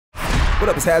What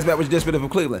up, it's HazMatt with Dishin from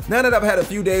Cleveland. Now that I've had a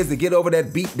few days to get over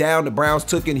that beat down the Browns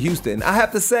took in Houston, I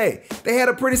have to say, they had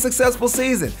a pretty successful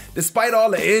season. Despite all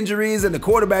the injuries and the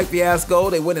quarterback fiasco,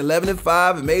 they went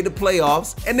 11-5 and made the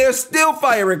playoffs, and they're still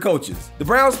firing coaches. The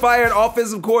Browns fired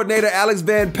offensive coordinator Alex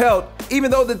Van Pelt,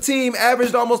 even though the team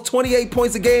averaged almost 28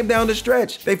 points a game down the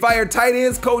stretch. They fired tight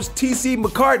ends coach T.C.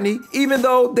 McCartney, even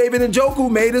though David Njoku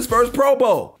made his first Pro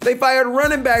Bowl. They fired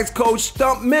running backs coach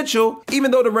Stump Mitchell, even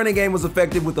though the running game was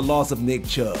affected with the loss of Nick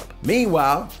Chubb.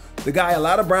 Meanwhile, the guy a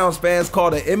lot of Browns fans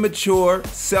called an immature,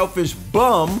 selfish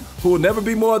bum who will never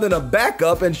be more than a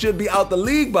backup and should be out the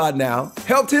league by now,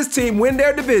 helped his team win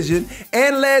their division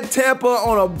and led Tampa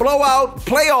on a blowout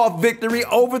playoff victory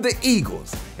over the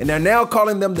Eagles. And they're now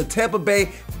calling them the Tampa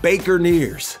Bay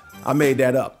Bakerneers. I made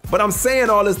that up. But I'm saying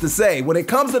all this to say, when it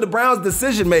comes to the Browns'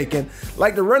 decision making,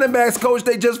 like the running backs coach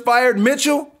they just fired,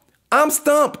 Mitchell, I'm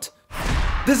stumped.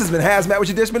 This has been HazMatt with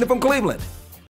your Dishin from Cleveland.